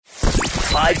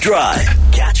5 Drive.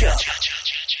 Catch up.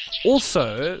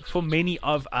 Also, for many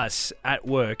of us at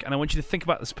work, and I want you to think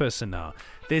about this person now,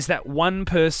 there's that one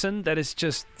person that is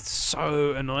just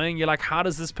so annoying. You're like, how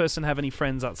does this person have any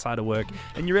friends outside of work?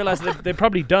 And you realize they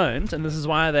probably don't, and this is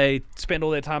why they spend all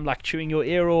their time like chewing your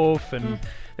ear off, and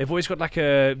they've always got like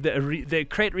they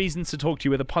create reasons to talk to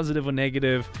you, whether positive or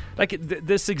negative. Like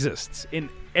this exists in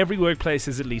every workplace.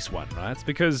 There's at least one, right? It's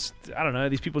because, I don't know,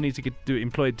 these people need to get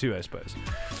employed too, I suppose.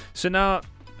 So now,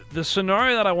 the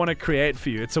scenario that I want to create for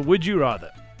you, it's a would you rather.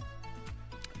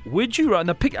 Would you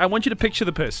rather? Now I want you to picture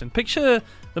the person. Picture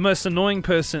the most annoying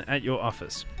person at your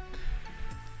office.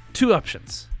 2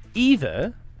 options.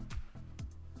 Either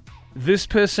this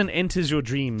person enters your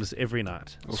dreams every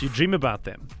night. So you dream about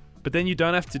them, but then you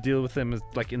don't have to deal with them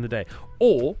like in the day.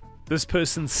 Or this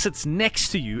person sits next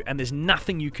to you and there's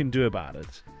nothing you can do about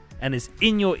it and is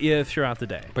in your ear throughout the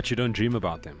day. But you don't dream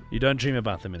about them. You don't dream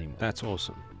about them anymore. That's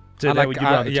awesome. So I like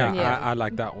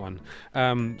that one.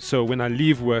 So when I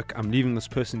leave work, I'm leaving this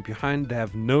person behind. They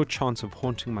have no chance of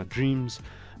haunting my dreams,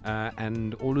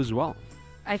 and all is well.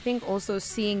 I think also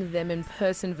seeing them in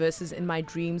person versus in my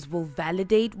dreams will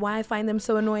validate why I find them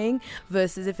so annoying,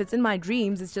 versus if it's in my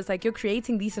dreams, it's just like you're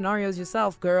creating these scenarios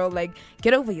yourself, girl. Like,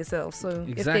 get over yourself. So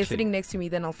Exactly. If they're sitting next to me,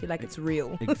 then I'll feel like it's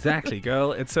real. Exactly,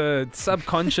 girl. It's a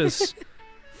subconscious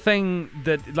thing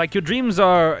that, like, your dreams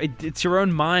are, it's your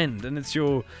own mind, and it's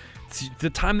the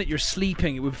time that you're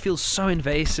sleeping. It would feel so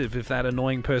invasive if that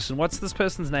annoying person, what's this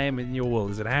person's name in your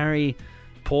world? Is it Harry,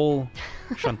 Paul,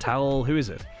 Chantal? Who is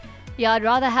it? Yeah, I'd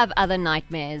rather have other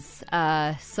nightmares.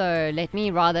 So let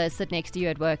me rather sit next to you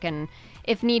at work, and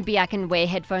if need be, I can wear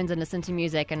headphones and listen to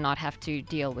music and not have to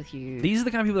deal with you. These are the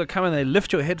kind of people that come and they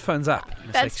lift your headphones up.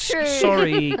 It's That's like, true.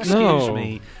 Sorry, excuse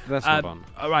me. That's not on.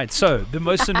 All right, so the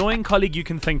most annoying colleague you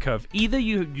can think of, either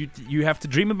you have to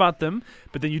dream about them,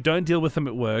 but then you don't deal with them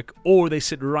at work, or they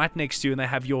sit right next to you and they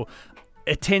have your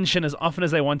attention as often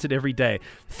as they want it every day.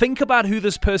 Think about who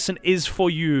this person is for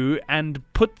you and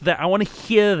put that. I want to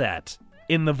hear that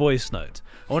in the voice note.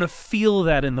 I want to feel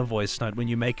that in the voice note when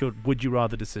you make your would you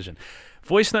rather decision.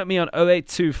 Voice note me on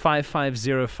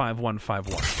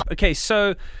 082-550-5151. Okay,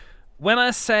 so when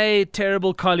I say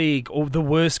terrible colleague or the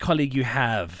worst colleague you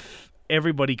have,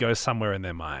 everybody goes somewhere in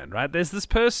their mind, right? There's this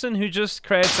person who just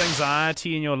creates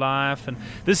anxiety in your life, and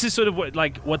this is sort of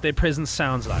what their presence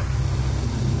sounds like.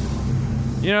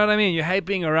 You know what I mean? You hate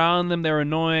being around them, they're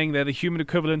annoying, they're the human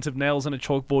equivalent of nails on a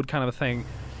chalkboard kind of a thing.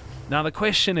 Now the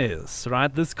question is,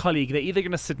 right, this colleague, they're either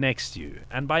going to sit next to you,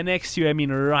 and by next to you I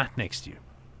mean right next to you,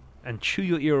 and chew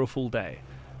your ear off all day,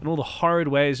 in all the horrid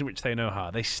ways in which they know how.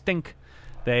 They stink,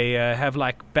 they have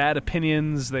like bad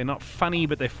opinions, they're not funny,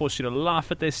 but they force you to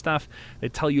laugh at their stuff, they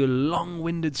tell you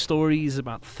long-winded stories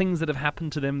about things that have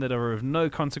happened to them that are of no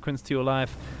consequence to your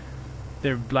life.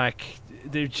 They're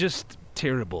just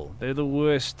terrible. They're the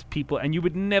worst people, and you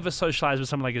would never socialize with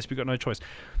someone like this. You've got no choice.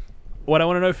 What I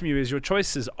want to know from you is your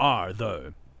choices are,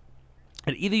 though,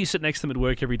 and either you sit next to them at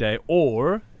work every day,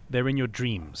 or they're in your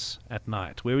dreams at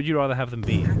night. Where would you rather have them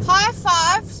be? High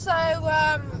five. So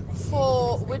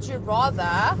for would you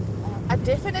rather, I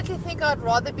definitely think I'd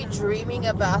rather be dreaming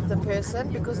about the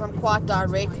person, because I'm quite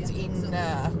direct in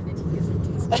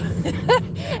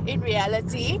in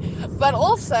reality. But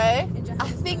also, I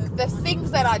think the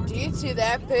things that I do to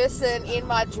that person in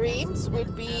my dreams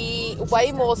would be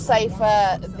way more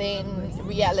safer than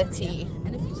reality.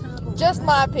 Just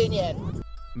my opinion.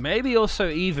 Maybe also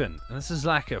even, and this is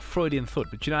like a Freudian thought,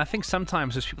 but I think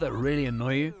sometimes there's people that really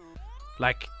annoy you.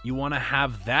 Like, you want to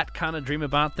have that kind of dream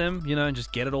about them, and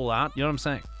just get it all out. You know what I'm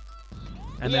saying?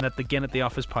 And then at the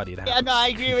office party, it happens. Yeah, no, I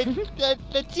agree with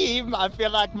the team. I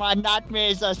feel like my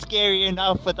nightmares are scary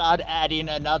enough without adding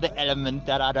another element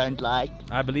that I don't like.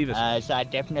 I believe it. So I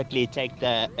definitely take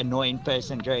the annoying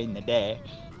person during the day.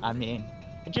 I mean,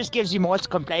 it just gives you more to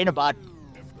complain about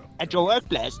at your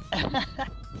workplace.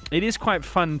 It is quite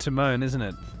fun to moan, isn't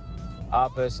it? I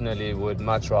personally would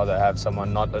much rather have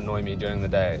someone not annoy me during the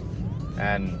day,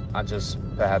 and I just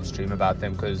perhaps dream about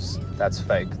them, because that's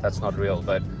fake, that's not real.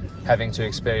 But having to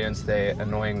experience their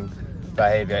annoying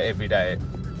behavior every day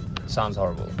sounds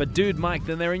horrible. But dude, Mike,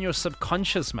 then they're in your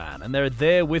subconscious, man, and they're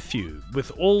there with you,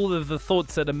 with all of the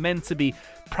thoughts that are meant to be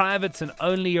private and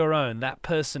only your own. That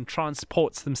person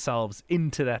transports themselves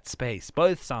into that space.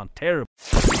 Both sound terrible.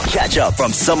 Catch up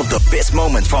from some of the best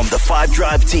moments from the 5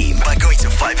 Drive team by going to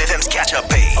 5FM's catch-up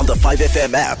page on the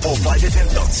 5FM app or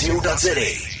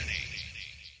 5FM.co.za.